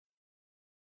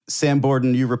Sam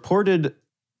Borden, you reported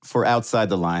for Outside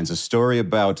the Lines a story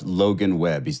about Logan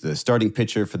Webb. He's the starting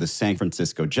pitcher for the San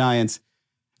Francisco Giants.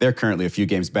 They're currently a few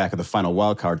games back of the final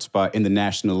wildcard spot in the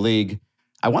National League.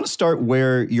 I want to start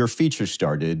where your feature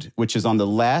started, which is on the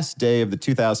last day of the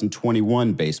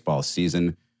 2021 baseball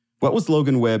season. What was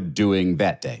Logan Webb doing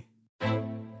that day?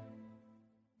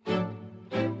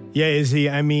 Yeah, Izzy,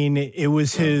 I mean, it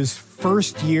was his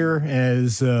first year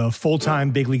as a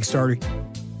full-time big league starter.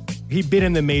 He'd been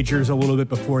in the majors a little bit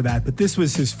before that, but this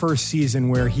was his first season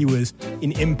where he was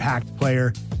an impact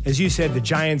player. As you said, the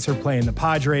Giants are playing the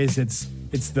Padres. It's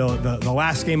the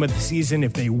last game of the season.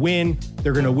 If they win,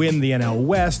 they're going to win the NL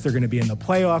West. They're going to be in the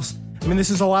playoffs. I mean, this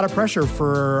is a lot of pressure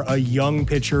for a young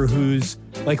pitcher who's,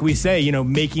 like we say,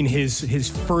 making his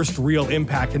first real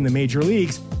impact in the major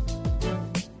leagues.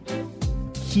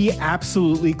 He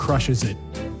absolutely crushes it.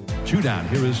 2 down.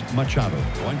 Here is Machado.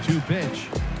 1-2 pitch.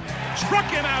 Struck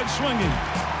him out swinging.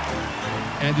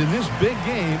 And in this big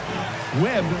game,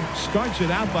 Webb starts it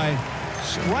out by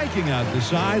striking out the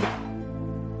side.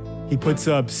 He puts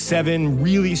up 7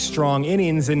 really strong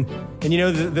innings. And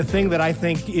the thing that I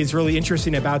think is really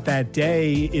interesting about that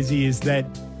day is that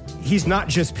he's not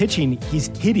just pitching, he's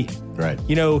hitting. Right.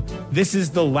 This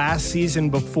is the last season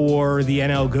before the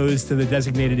NL goes to the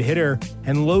designated hitter,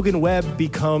 and Logan Webb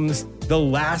becomes the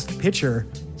last pitcher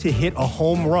to hit a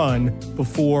home run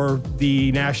before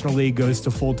the National League goes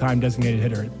to full-time designated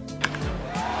hitter. Hit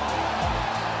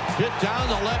down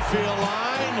the left field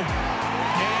line,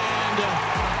 and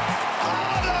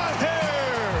out of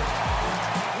here!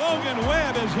 Logan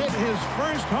Webb has hit his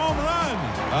first home run,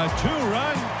 a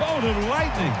 2-run Bolton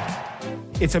Lightning.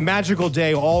 It's a magical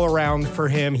day all around for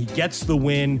him. He gets the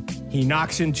win. He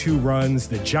knocks in 2 runs.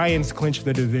 The Giants clinch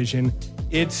the division.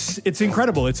 It's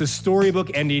incredible. It's a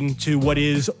storybook ending to what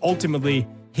is ultimately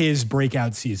his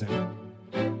breakout season.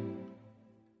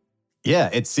 Yeah,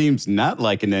 it seems not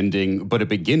like an ending, but a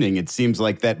beginning. It seems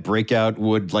like that breakout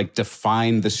would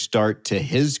define the start to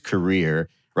his career,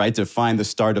 right? Define the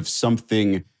start of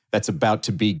something that's about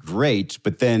to be great.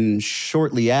 But then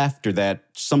shortly after that,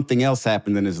 something else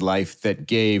happened in his life that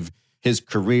gave his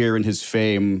career and his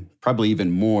fame probably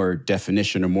even more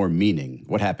definition or more meaning.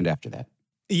 What happened after that?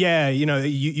 Yeah,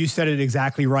 you said it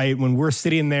exactly right. When we're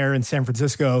sitting there in San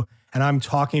Francisco and I'm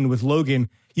talking with Logan,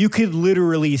 you could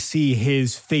literally see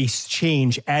his face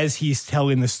change as he's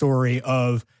telling the story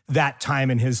of that time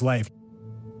in his life.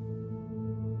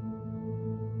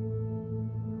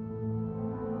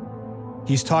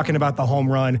 He's talking about the home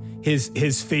run.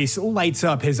 His face lights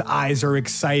up. His eyes are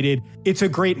excited. It's a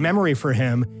great memory for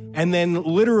him. And then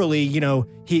literally,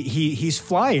 he's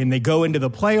flying. They go into the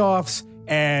playoffs.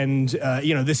 And,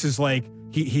 this is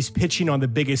he's pitching on the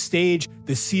biggest stage.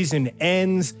 The season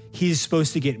ends. He's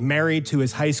supposed to get married to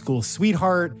his high school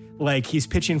sweetheart. He's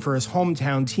pitching for his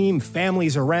hometown team.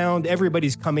 Family's around.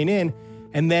 Everybody's coming in.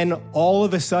 And then all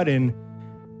of a sudden,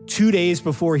 2 days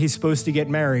before he's supposed to get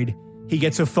married, he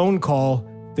gets a phone call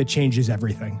that changes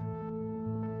everything.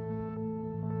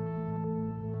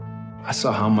 I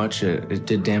saw how much it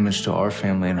did damage to our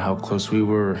family and how close we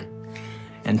were.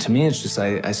 And to me, it's just,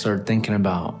 I started thinking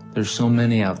about, there's so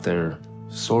many out there,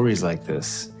 stories like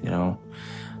this,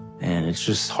 and it's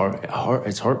just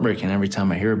it's heartbreaking every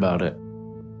time I hear about it.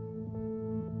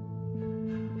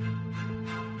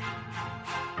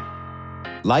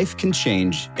 Life can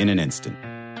change in an instant.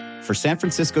 For San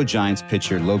Francisco Giants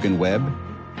pitcher Logan Webb,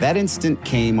 that instant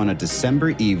came on a December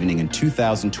evening in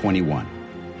 2021,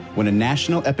 when a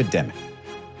national epidemic,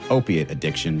 opiate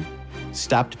addiction,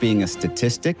 stopped being a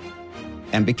statistic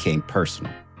and became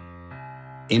personal.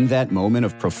 In that moment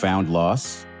of profound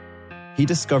loss, he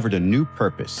discovered a new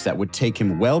purpose that would take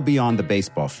him well beyond the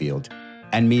baseball field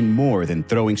and mean more than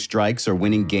throwing strikes or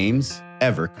winning games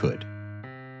ever could.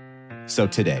 So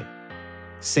today,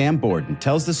 Sam Borden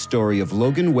tells the story of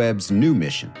Logan Webb's new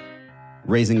mission,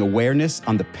 raising awareness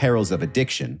on the perils of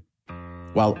addiction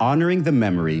while honoring the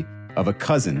memory of a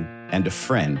cousin and a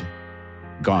friend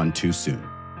gone too soon.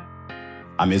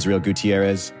 I'm Israel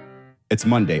Gutierrez. It's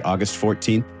Monday, August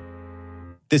 14th.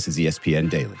 This is ESPN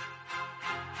Daily.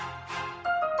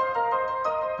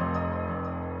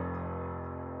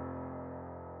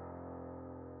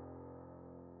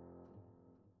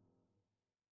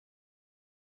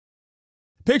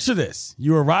 Picture this.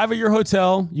 You arrive at your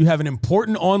hotel, you have an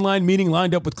important online meeting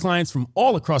lined up with clients from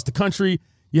all across the country,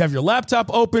 you have your laptop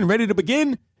open, ready to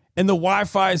begin, and the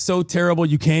Wi-Fi is so terrible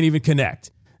you can't even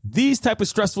connect. These type of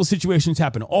stressful situations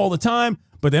happen all the time,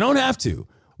 but they don't have to.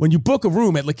 When you book a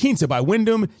room at La Quinta by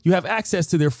Wyndham, you have access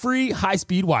to their free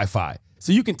high-speed Wi-Fi,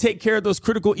 so you can take care of those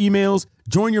critical emails,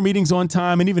 join your meetings on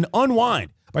time, and even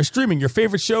unwind by streaming your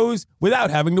favorite shows without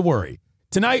having to worry.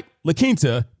 Tonight, La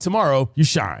Quinta. Tomorrow, you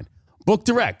shine. Book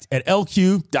direct at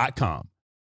LQ.com.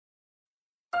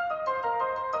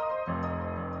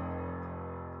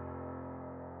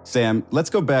 Sam, let's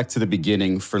go back to the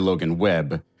beginning for Logan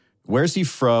Webb. Where's he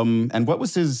from, and what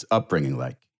was his upbringing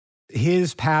like?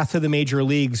 His path to the major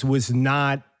leagues was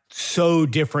not so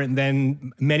different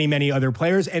than many, many other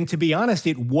players. And to be honest,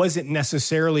 it wasn't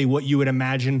necessarily what you would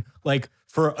imagine, like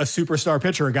for a superstar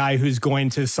pitcher, a guy who's going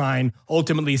to sign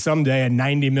ultimately someday a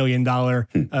 $90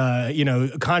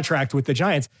 million, contract with the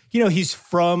Giants. He's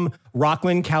from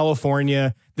Rockland,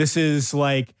 California. This is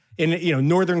like in,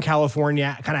 Northern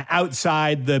California, kind of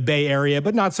outside the Bay Area,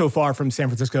 but not so far from San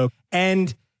Francisco.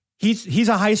 And He's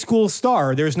a high school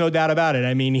star. There's no doubt about it.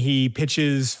 I mean, he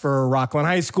pitches for Rockland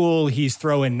High School. He's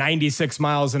throwing 96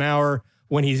 miles an hour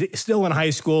when he's still in high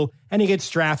school, and he gets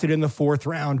drafted in the 4th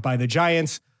round by the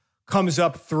Giants, comes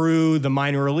up through the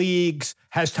minor leagues,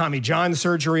 has Tommy John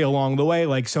surgery along the way,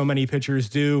 like so many pitchers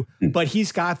do. But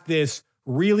he's got this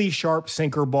really sharp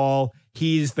sinker ball.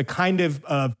 He's the kind of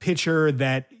pitcher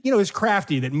that, is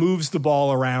crafty, that moves the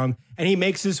ball around, and he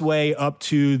makes his way up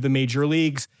to the major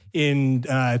leagues. In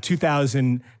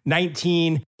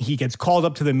 2019, he gets called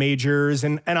up to the majors.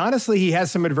 And honestly, he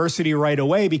has some adversity right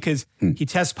away because he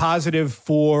tests positive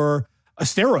for a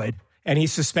steroid and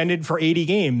he's suspended for 80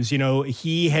 games.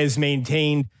 He has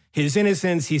maintained his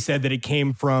innocence. He said that it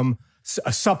came from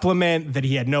a supplement that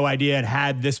he had no idea it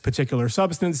had this particular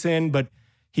substance in, but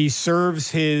he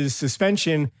serves his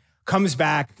suspension, comes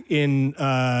back in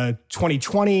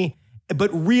 2020. But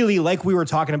really, like we were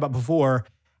talking about before,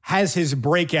 has his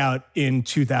breakout in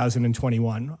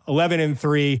 2021.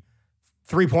 11-3,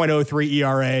 3.03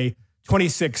 ERA,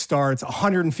 26 starts,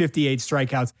 158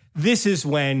 strikeouts. This is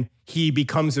when he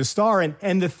becomes a star.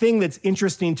 And the thing that's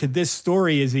interesting to this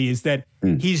story is that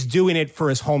he's doing it for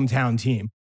his hometown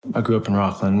team. I grew up in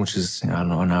Rockland, which is, an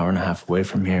hour and a half away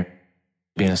from here.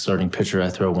 Being a starting pitcher, I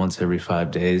throw once every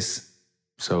 5 days.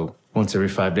 So once every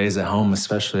 5 days at home,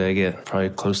 especially, I get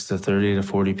probably close to 30 to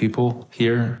 40 people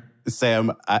here.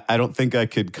 Sam, I don't think I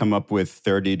could come up with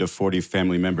 30 to 40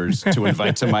 family members to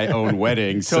invite to my own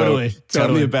wedding. Totally. So tell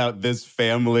me about this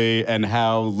family and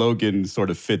how Logan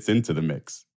sort of fits into the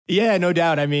mix. Yeah, no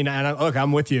doubt. I mean, look,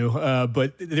 I'm with you.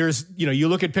 But there's, you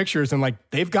look at pictures and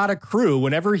they've got a crew.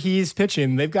 Whenever he's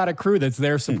pitching, they've got a crew that's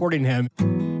there supporting him.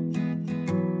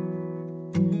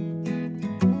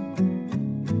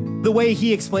 The way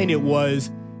he explained it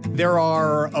was, there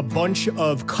are a bunch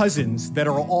of cousins that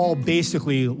are all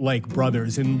basically like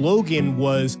brothers. And Logan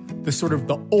was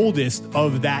the oldest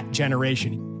of that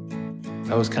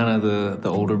generation. I was kind of the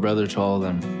older brother to all of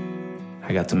them.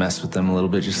 I got to mess with them a little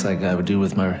bit, just like I would do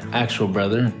with my actual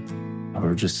brother.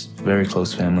 We're just very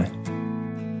close family.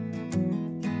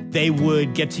 They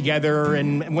would get together,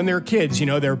 and when they're kids,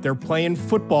 they're playing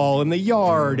football in the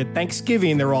yard. At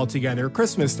Thanksgiving, they're all together.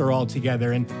 Christmas, they're all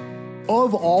together. And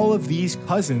of all of these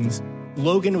cousins,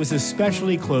 Logan was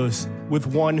especially close with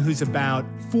one who's about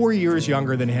 4 years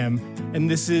younger than him, and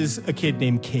this is a kid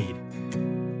named Cade.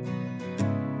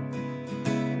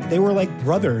 They were like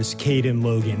brothers, Cade and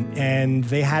Logan, and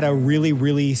they had a really,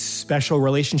 really special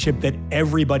relationship that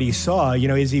everybody saw.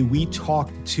 Izzy, we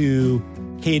talked to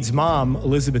Cade's mom,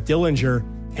 Elizabeth Dillinger,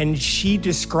 and she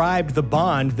described the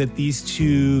bond that these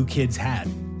two kids had.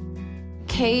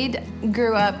 Cade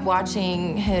grew up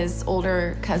watching his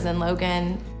older cousin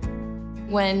Logan.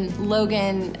 When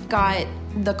Logan got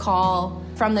the call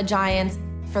from the Giants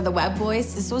for the Webb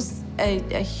boys, this was a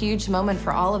huge moment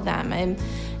for all of them. And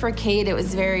for Cade, it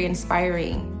was very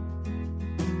inspiring.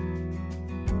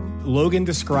 Logan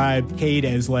described Cade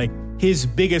as his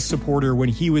biggest supporter when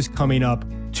he was coming up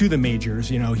to the majors.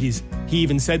 He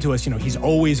even said to us, he's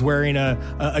always wearing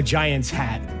a Giants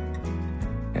hat.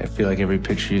 I feel like every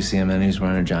picture you see him in, he's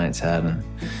wearing a Giants hat, and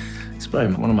he's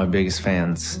probably one of my biggest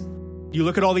fans. You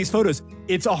look at all these photos,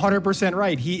 it's 100%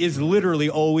 right. He is literally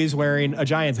always wearing a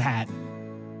Giants hat.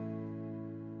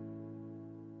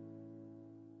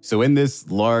 So in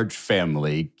this large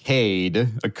family, Cade,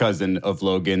 a cousin of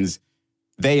Logan's,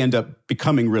 they end up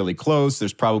becoming really close.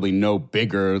 There's probably no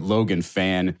bigger Logan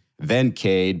fan than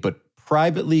Cade, but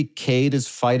privately, Cade is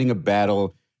fighting a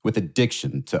battle with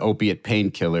addiction to opiate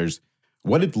painkillers.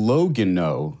 What did Logan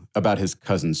know about his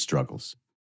cousin's struggles?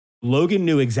 Logan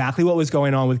knew exactly what was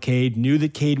going on with Cade, knew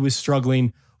that Cade was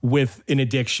struggling with an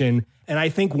addiction. And I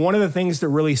think one of the things that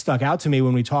really stuck out to me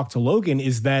when we talked to Logan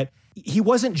is that he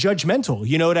wasn't judgmental.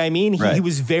 You know what I mean? Right. He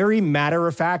was very matter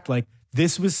of fact.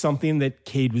 This was something that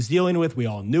Cade was dealing with. We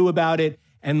all knew about it.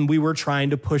 And we were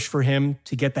trying to push for him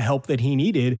to get the help that he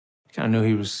needed. I knew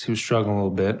he was struggling a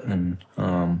little bit. And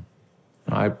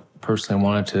I personally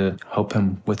wanted to help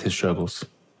him with his struggles.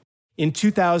 In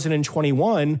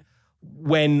 2021,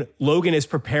 when Logan is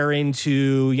preparing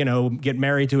to, get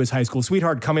married to his high school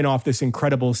sweetheart, coming off this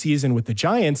incredible season with the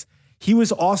Giants, he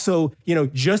was also,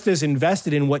 just as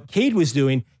invested in what Cade was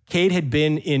doing. Cade had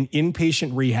been in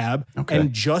inpatient rehab. Okay.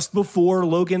 And just before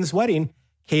Logan's wedding,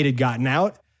 Cade had gotten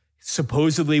out,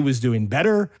 supposedly was doing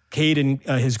better. Cade and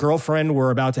his girlfriend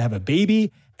were about to have a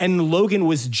baby. And Logan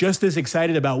was just as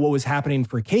excited about what was happening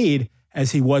for Cade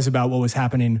as he was about what was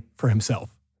happening for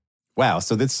himself. Wow,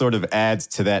 so this sort of adds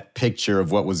to that picture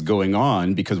of what was going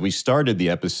on, because we started the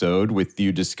episode with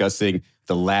you discussing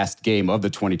the last game of the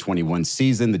 2021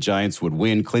 season. The Giants would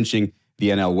win, clinching the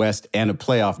NL West and a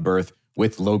playoff berth,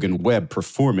 with Logan Webb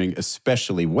performing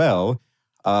especially well.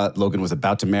 Logan was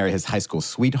about to marry his high school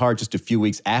sweetheart just a few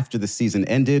weeks after the season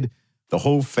ended. The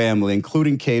whole family,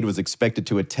 including Cade, was expected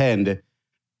to attend.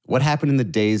 What happened in the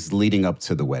days leading up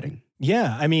to the wedding?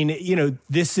 Yeah, I mean,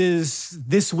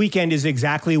 this weekend is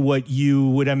exactly what you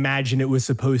would imagine it was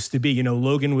supposed to be.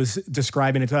 Logan was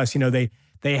describing it to us.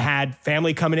 They had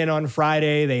family coming in on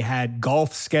Friday. They had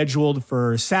golf scheduled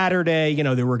for Saturday.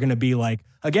 There were going to be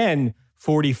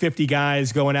 40, 50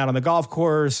 guys going out on the golf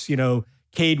course.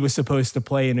 Cade was supposed to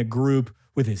play in a group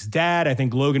with his dad. I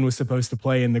think Logan was supposed to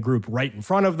play in the group right in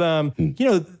front of them.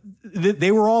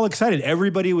 They were all excited.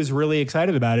 Everybody was really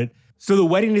excited about it. So the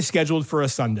wedding is scheduled for a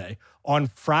Sunday. On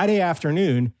Friday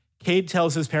afternoon, Cade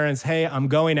tells his parents, hey, I'm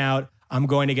going out. I'm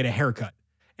going to get a haircut.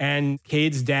 And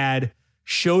Cade's dad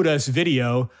showed us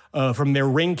video from their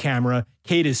Ring camera.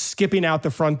 Cade is skipping out the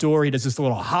front door. He does this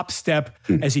little hop step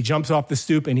as he jumps off the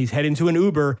stoop, and he's heading to an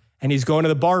Uber, and he's going to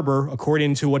the barber.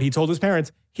 According to what he told his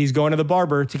parents, he's going to the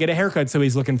barber to get a haircut so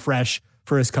he's looking fresh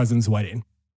for his cousin's wedding.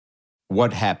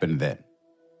 What happened then?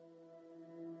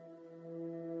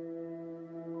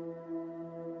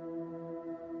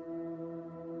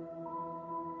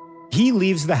 He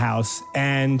leaves the house,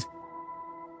 and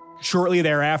shortly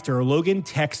thereafter, Logan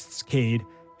texts Cade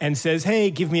and says,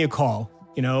 hey, give me a call.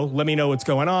 Let me know what's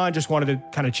going on. Just wanted to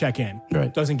kind of check in.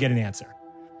 Right. Doesn't get an answer.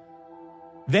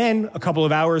 Then a couple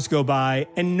of hours go by,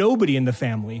 and nobody in the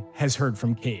family has heard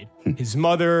from Cade. His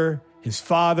mother, his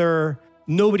father,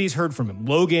 nobody's heard from him.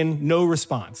 Logan, no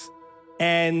response.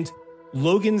 And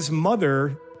Logan's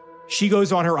mother, she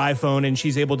goes on her iPhone and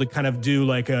she's able to kind of do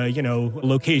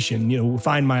location,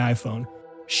 find my iPhone.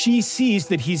 She sees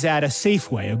that he's at a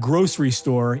Safeway, a grocery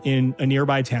store in a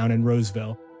nearby town in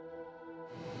Roseville.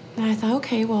 And I thought,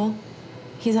 okay, well,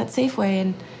 he's at Safeway.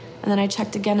 And then I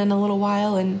checked again in a little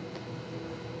while, and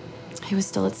he was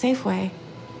still at Safeway.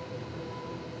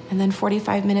 And then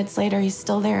 45 minutes later, he's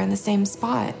still there in the same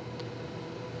spot.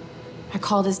 I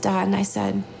called his dad and I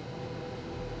said,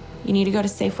 you need to go to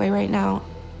Safeway right now.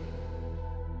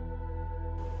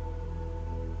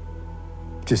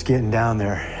 Just getting down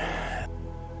there,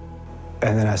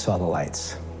 and then I saw the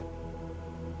lights.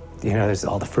 There's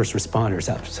all the first responders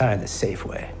outside the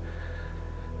Safeway.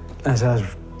 As I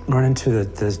was running to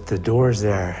the doors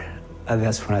there,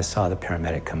 that's when I saw the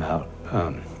paramedic come out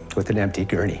with an empty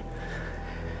gurney.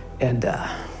 And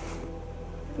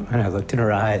I looked in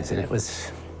her eyes, and it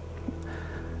was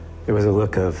a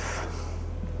look of,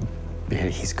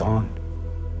 man, he's gone.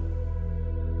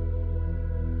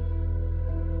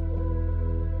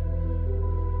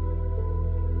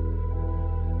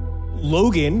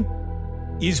 Logan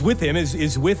is with him,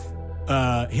 is with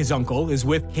his uncle, is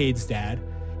with Cade's dad.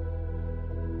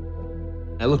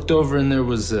 I looked over and there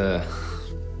was it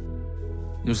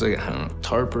was like, I don't know,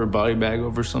 tarp or a body bag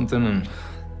over something, and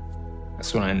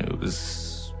that's when I knew it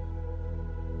was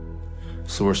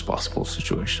the worst possible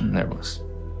situation there was.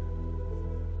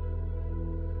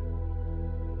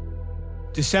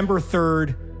 December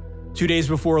 3rd, 2 days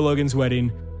before Logan's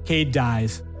wedding, Cade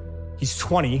dies. He's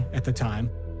 20 at the time.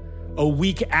 A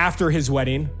week after his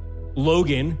wedding,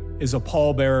 Logan is a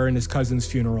pallbearer in his cousin's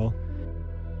funeral.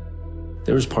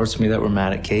 There was parts of me that were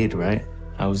mad at Cade, right?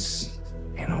 I was,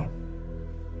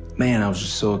 I was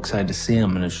just so excited to see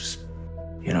him, and it's just,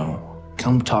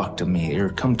 come talk to me or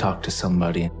come talk to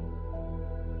somebody.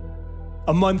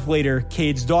 A month later,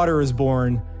 Cade's daughter is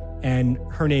born, and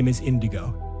her name is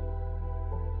Indigo.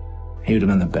 He would have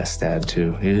been the best dad,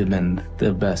 too. He would have been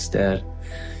the best dad.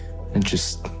 And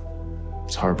just,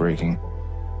 it's heartbreaking.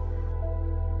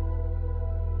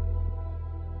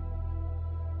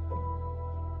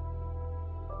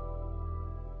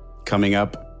 Coming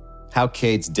up, how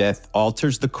Cade's death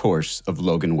alters the course of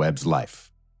Logan Webb's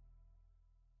life.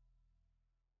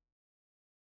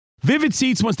 Vivid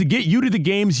Seats wants to get you to the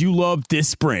games you love this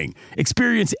spring.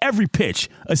 Experience every pitch,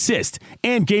 assist,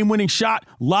 and game-winning shot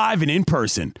live and in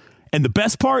person. And the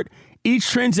best part? Each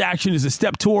transaction is a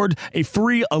step toward a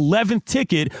free 11th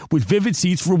ticket with Vivid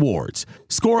Seats rewards.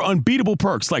 Score unbeatable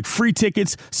perks like free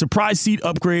tickets, surprise seat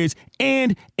upgrades,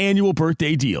 and annual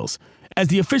birthday deals. As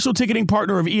the official ticketing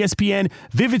partner of ESPN,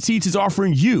 Vivid Seats is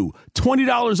offering you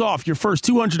 $20 off your first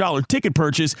 $200 ticket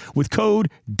purchase with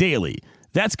code DAILY.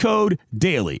 That's code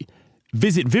DAILY.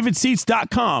 Visit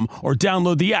vividseats.com or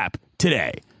download the app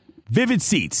today. Vivid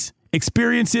Seats.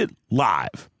 Experience it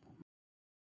live.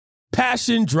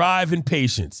 Passion, drive, and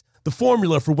patience. The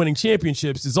formula for winning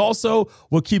championships is also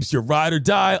what keeps your ride or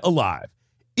die alive.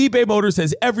 eBay Motors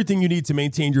has everything you need to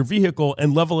maintain your vehicle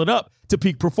and level it up to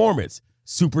peak performance.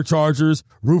 Superchargers,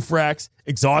 roof racks,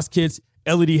 exhaust kits,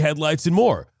 LED headlights, and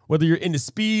more. Whether you're into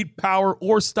speed, power,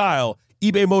 or style,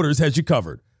 eBay Motors has you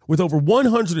covered. With over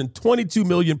 122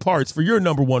 million parts for your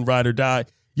number one ride or die,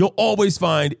 you'll always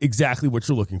find exactly what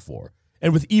you're looking for.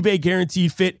 And with eBay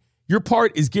Guaranteed Fit, your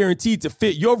part is guaranteed to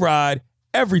fit your ride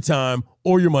every time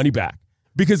or your money back.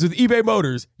 Because with eBay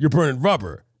Motors, you're burning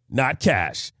rubber, not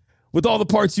cash. With all the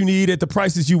parts you need at the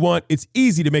prices you want, it's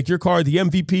easy to make your car the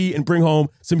MVP and bring home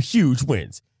some huge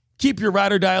wins. Keep your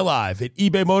ride or die alive at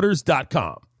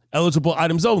ebaymotors.com. Eligible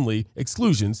items only.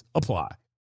 Exclusions apply.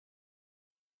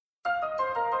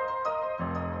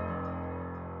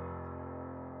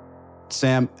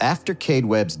 Sam, after Cade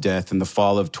Webb's death in the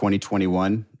fall of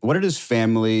 2021, what did his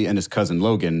family and his cousin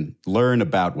Logan learn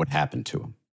about what happened to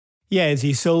him? Yeah,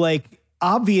 Izzy. So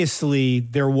obviously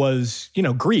there was,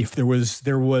 grief. There was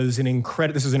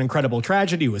this is an incredible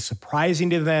tragedy. It was surprising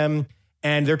to them.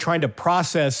 And they're trying to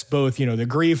process both, the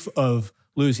grief of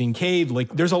losing Cade.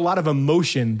 There's a lot of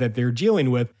emotion that they're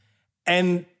dealing with.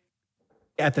 And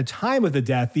at the time of the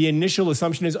death, the initial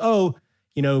assumption is,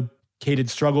 Cade had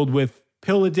struggled with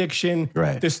pill addiction.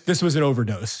 Right. This was an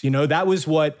overdose. That was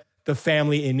what the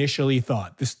family initially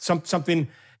thought. Something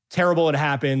terrible had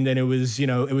happened, and it was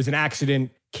an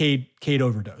accident. Cade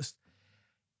overdosed.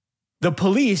 The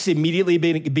police immediately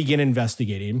begin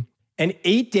investigating, and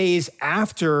 8 days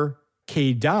after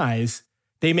Cade dies,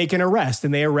 they make an arrest,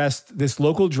 and they arrest this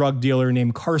local drug dealer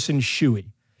named Carson Shuey.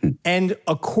 And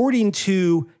according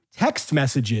to text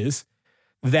messages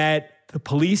that the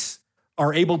police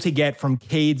are able to get from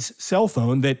Cade's cell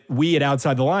phone that we at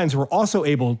Outside the Lines were also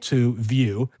able to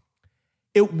view,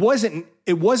 it wasn't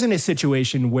a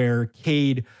situation where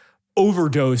Cade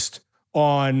overdosed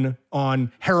on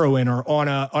heroin or on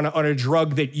a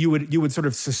drug that you would sort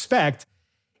of suspect.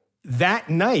 That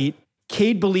night,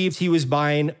 Cade believed he was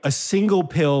buying a single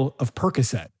pill of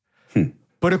Percocet.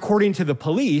 But according to the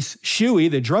police, Shuey,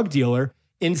 the drug dealer,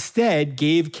 instead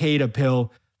gave Cade a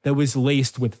pill that was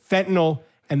laced with fentanyl,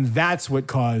 and that's what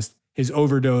caused his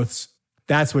overdose.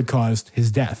 That's what caused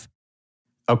his death.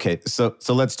 Okay, so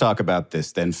let's talk about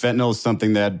this then. Fentanyl is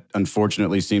something that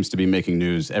unfortunately seems to be making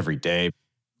news every day.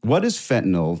 What is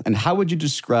fentanyl, and how would you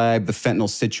describe the fentanyl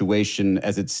situation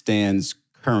as it stands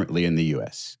currently in the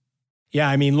U.S.? Yeah,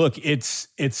 I mean, look, it's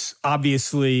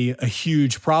obviously a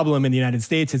huge problem in the United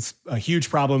States. It's a huge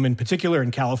problem in particular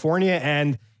in California.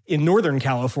 And in Northern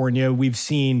California, we've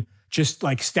seen just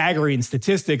staggering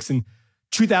statistics. In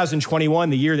 2021,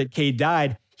 the year that Cade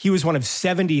died, he was one of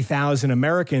 70,000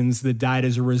 Americans that died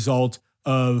as a result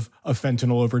of a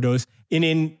fentanyl overdose. And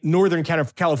in Northern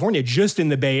California, just in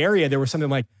the Bay Area, there was something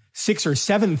like 6,000 or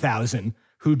 7,000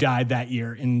 who died that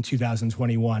year in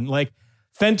 2021.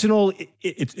 Fentanyl,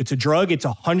 it's a drug. It's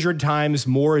 100 times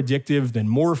more addictive than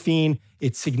morphine.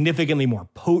 It's significantly more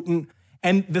potent.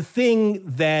 And the thing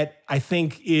that I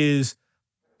think is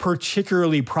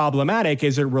particularly problematic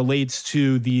as it relates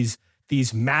to these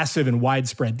massive and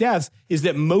widespread deaths is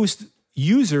that most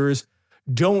users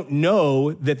don't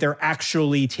know that they're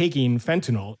actually taking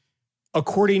fentanyl.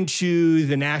 According to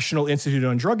the National Institute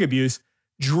on Drug Abuse,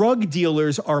 drug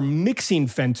dealers are mixing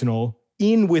fentanyl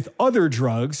in with other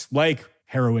drugs like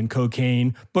heroin,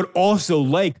 cocaine, but also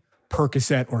like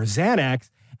Percocet or Xanax.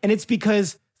 And it's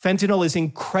because fentanyl is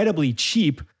incredibly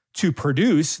cheap to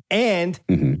produce, and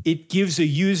it gives a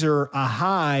user a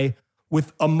high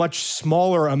with a much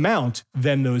smaller amount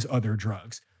than those other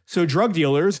drugs. So drug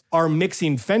dealers are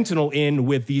mixing fentanyl in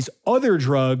with these other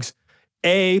drugs,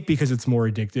 A, because it's more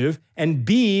addictive, and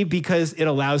B, because it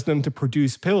allows them to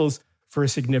produce pills for a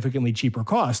significantly cheaper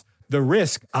cost. The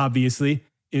risk, obviously,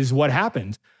 is what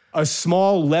happened. A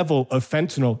small level of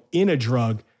fentanyl in a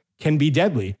drug can be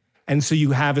deadly. And so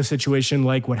you have a situation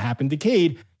like what happened to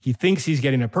Cade. He thinks he's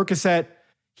getting a Percocet.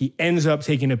 He ends up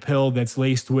taking a pill that's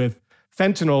laced with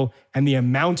fentanyl, and the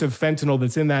amount of fentanyl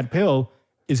that's in that pill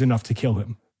is enough to kill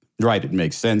him. Right, it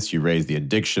makes sense. You raise the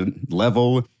addiction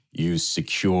level, you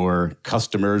secure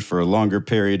customers for a longer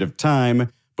period of time,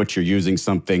 but you're using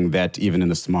something that even in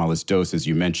the smallest dose, as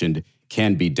you mentioned,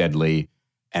 can be deadly.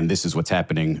 And this is what's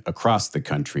happening across the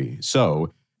country.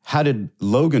 So how did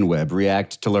Logan Webb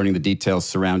react to learning the details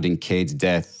surrounding Cade's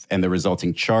death and the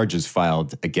resulting charges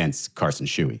filed against Carson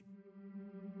Shuey?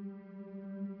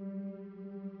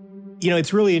 You know,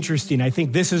 it's really interesting. I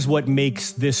think this is what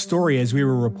makes this story, as we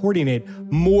were reporting it,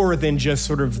 more than just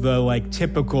sort of the like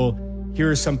typical,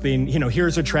 here's something, you know,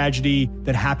 here's a tragedy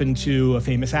that happened to a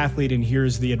famous athlete and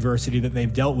here's the adversity that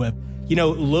they've dealt with. You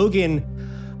know, Logan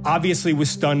obviously was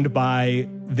stunned by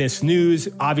this news,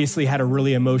 obviously had a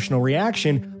really emotional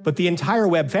reaction, but the entire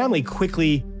Webb family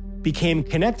quickly became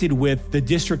connected with the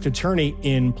district attorney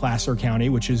in Placer County,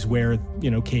 which is where,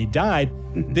 you know, Cade died.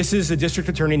 This is a district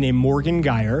attorney named Morgan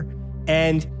Geyer.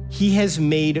 And he has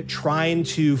made trying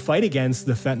to fight against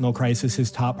the fentanyl crisis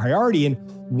his top priority. And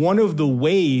one of the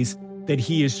ways that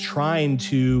he is trying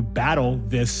to battle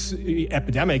this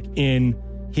epidemic in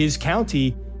his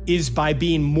county is by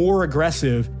being more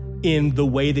aggressive in the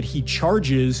way that he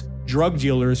charges drug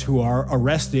dealers who are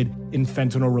arrested in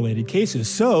fentanyl-related cases.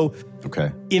 So,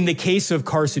 in the case of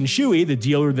Carson Shuey, the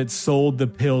dealer that sold the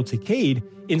pill to Cade,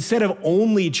 instead of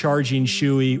only charging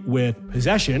Shuey with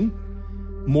possession,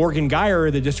 Morgan Geyer,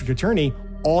 the district attorney,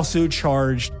 also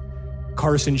charged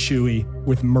Carson Shuey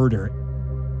with murder.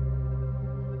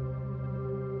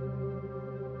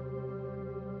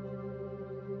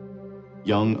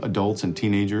 Young adults and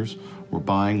teenagers were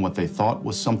buying what they thought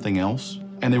was something else,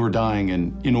 and they were dying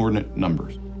in inordinate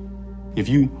numbers. If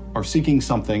you are seeking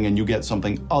something and you get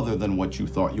something other than what you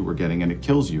thought you were getting and it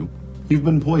kills you, you've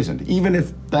been poisoned. Even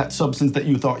if that substance that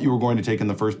you thought you were going to take in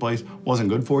the first place wasn't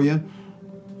good for you,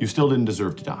 you still didn't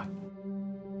deserve to die.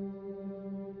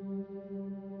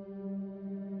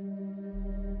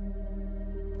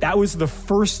 That was the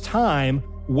first time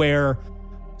where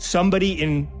somebody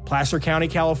in Placer County,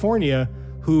 California,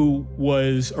 who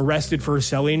was arrested for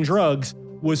selling drugs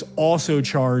was also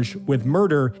charged with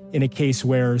murder in a case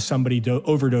where somebody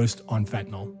overdosed on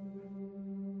fentanyl.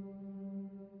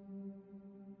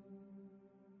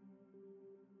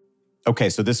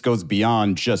 Okay, so this goes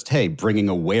beyond just, hey, bringing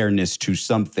awareness to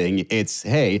something. It's,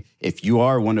 hey, if you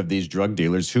are one of these drug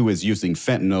dealers who is using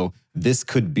fentanyl, this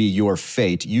could be your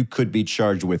fate. You could be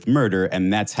charged with murder,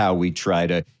 and that's how we try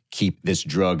to keep this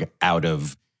drug out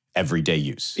of everyday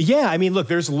use. Yeah, I mean, look,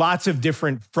 there's lots of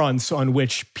different fronts on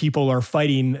which people are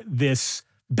fighting this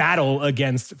battle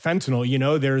against fentanyl. You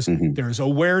know, there's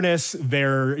awareness,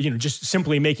 just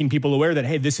simply making people aware that,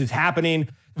 hey, this is happening.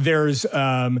 There's,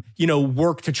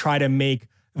 work to try to make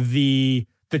the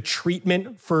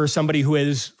treatment for somebody who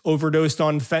has overdosed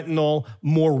on fentanyl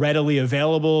more readily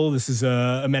available. This is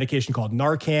a medication called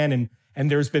Narcan, and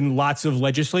there's been lots of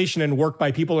legislation and work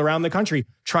by people around the country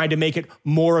trying to make it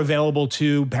more available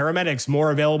to paramedics,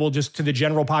 more available just to the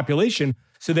general population,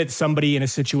 so that somebody in a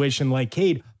situation like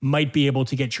Cade might be able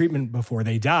to get treatment before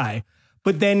they die.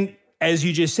 But then, as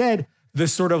you just said, the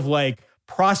sort of like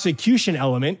prosecution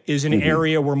element is an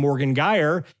area where Morgan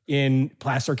Geyer in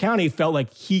Placer County felt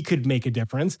like he could make a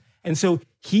difference. And so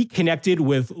he connected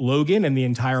with Logan and the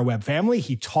entire Webb family.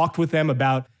 He talked with them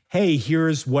about, hey,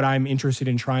 here's what I'm interested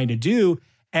in trying to do.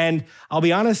 And I'll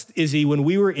be honest, Izzy, when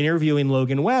we were interviewing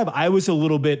Logan Webb, I was a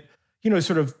little bit,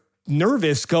 sort of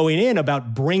nervous going in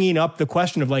about bringing up the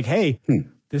question of like, hey,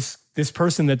 this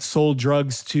person that sold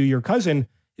drugs to your cousin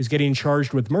is getting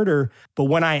charged with murder. But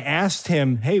when I asked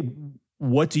him, hey,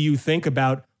 what do you think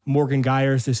about Morgan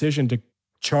Geyer's decision to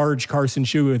charge Carson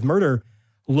Shuey with murder?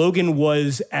 Logan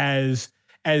was as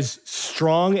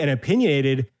strong and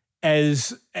opinionated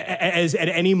as at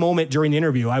any moment during the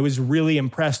interview. I was really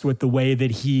impressed with the way that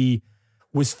he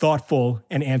was thoughtful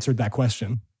and answered that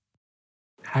question.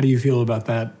 How do you feel about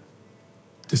that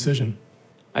decision?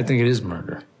 I think it is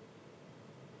murder.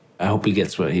 I hope he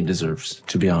gets what he deserves,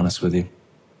 to be honest with you.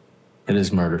 It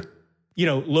is murder.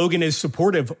 Logan is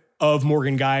supportive of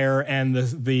Morgan Geyer and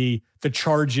the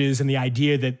charges and the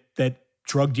idea that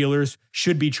drug dealers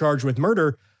should be charged with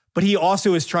murder. But he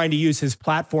also is trying to use his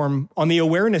platform on the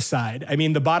awareness side. I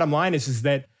mean, the bottom line is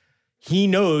that he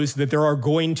knows that there are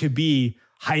going to be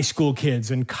high school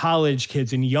kids and college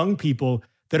kids and young people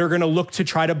that are going to look to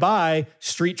try to buy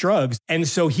street drugs. And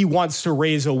so he wants to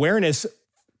raise awareness,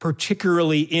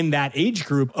 particularly in that age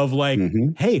group of like,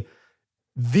 hey,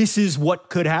 this is what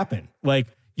could happen. Like,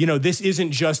 this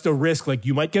isn't just a risk. Like,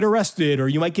 you might get arrested or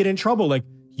you might get in trouble. Like,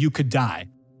 you could die.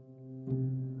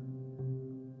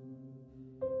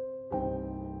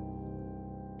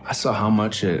 I saw how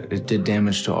much it did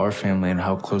damage to our family and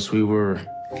how close we were.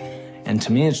 And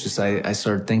to me, it's just, I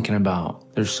started thinking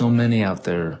about, there's so many out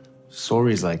there,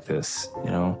 stories like this,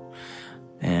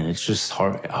 And it's just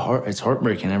it's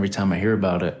heartbreaking every time I hear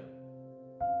about it.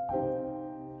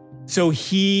 So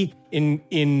he,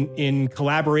 in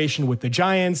collaboration with the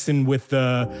Giants and with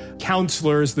the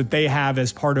counselors that they have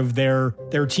as part of their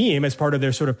team, as part of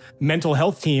their sort of mental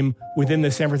health team within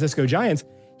the San Francisco Giants,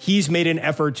 he's made an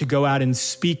effort to go out and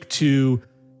speak to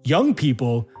young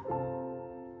people.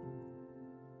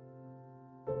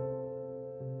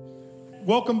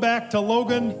 Welcome back to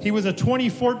Logan. He was a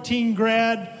 2014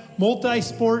 grad,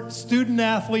 multi-sport student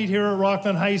athlete here at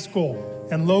Rockland High School.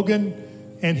 And Logan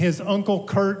and his uncle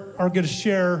Kurt are going to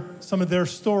share some of their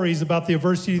stories about the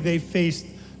adversity they faced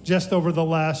just over the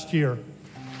last year.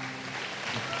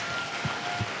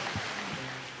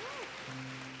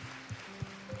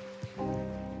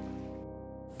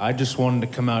 I just wanted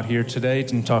to come out here today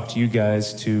and talk to you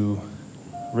guys to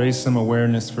raise some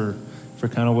awareness for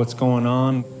kind of what's going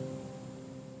on.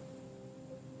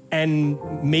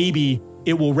 And maybe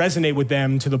it will resonate with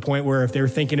them to the point where if they're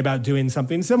thinking about doing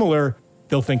something similar,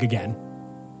 they'll think again.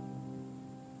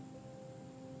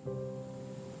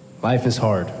 Life is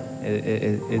hard.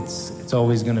 It's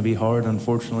always going to be hard,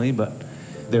 unfortunately, but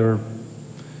there are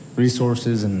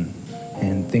resources and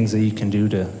things that you can do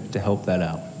to help that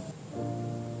out.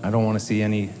 I don't want to see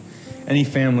any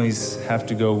families have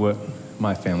to go what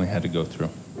my family had to go through.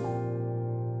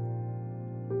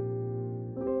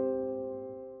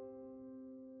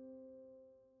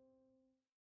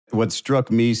 What struck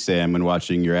me, Sam, when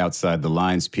watching your Outside the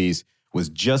Lines piece was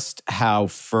just how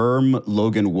firm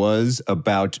Logan was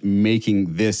about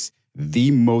making this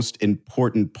the most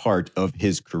important part of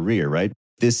his career, right?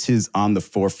 This is on the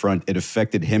forefront. It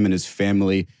affected him and his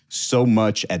family so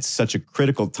much at such a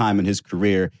critical time in his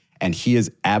career. And he is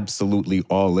absolutely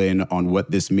all in on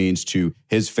what this means to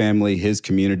his family, his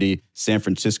community, San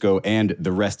Francisco, and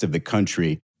the rest of the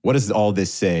country. What does all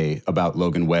this say about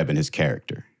Logan Webb and his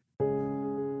character?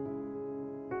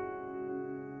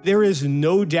 There is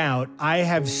no doubt I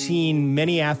have seen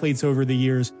many athletes over the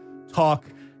years talk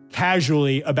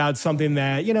casually about something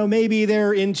that, maybe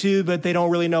they're into, but they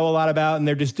don't really know a lot about, and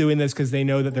they're just doing this because they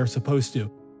know that they're supposed to.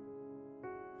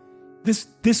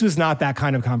 This was not that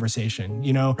kind of conversation,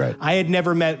 Right. I had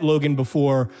never met Logan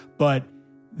before, but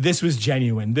this was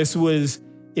genuine. This was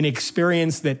an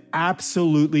experience that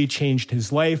absolutely changed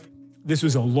his life. This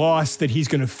was a loss that he's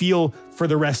going to feel for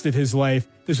the rest of his life.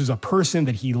 This was a person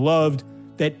that he loved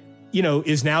that,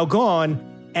 is now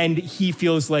gone, and he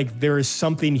feels like there is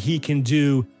something he can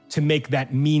do to make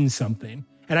that mean something.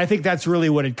 And I think that's really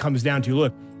what it comes down to.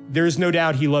 Look, there's no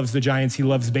doubt he loves the Giants. He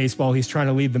loves baseball. He's trying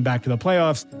to lead them back to the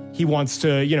playoffs. He wants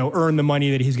to, earn the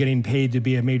money that he's getting paid to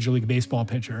be a Major League Baseball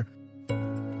pitcher.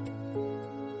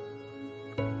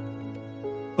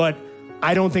 But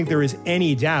I don't think there is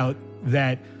any doubt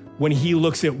that when he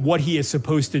looks at what he is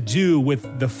supposed to do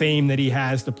with the fame that he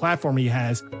has, the platform he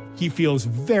has, he feels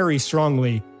very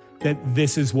strongly that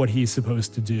this is what he's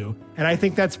supposed to do. And I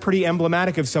think that's pretty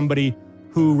emblematic of somebody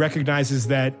who recognizes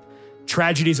that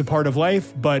tragedy is a part of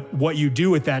life, but what you do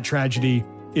with that tragedy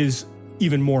is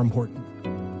even more important.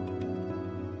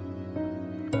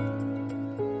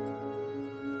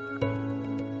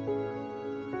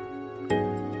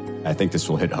 I think this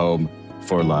will hit home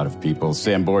for a lot of people.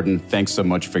 Sam Borden, thanks so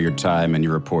much for your time and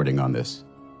your reporting on this.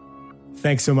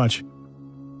 Thanks so much.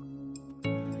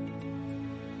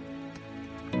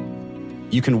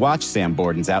 You can watch Sam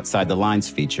Borden's Outside the Lines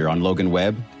feature on Logan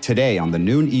Webb today on the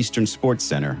noon Eastern Sports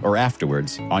Center or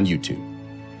afterwards on YouTube.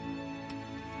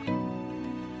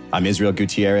 I'm Israel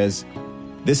Gutierrez.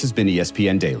 This has been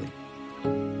ESPN Daily.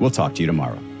 We'll talk to you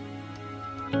tomorrow.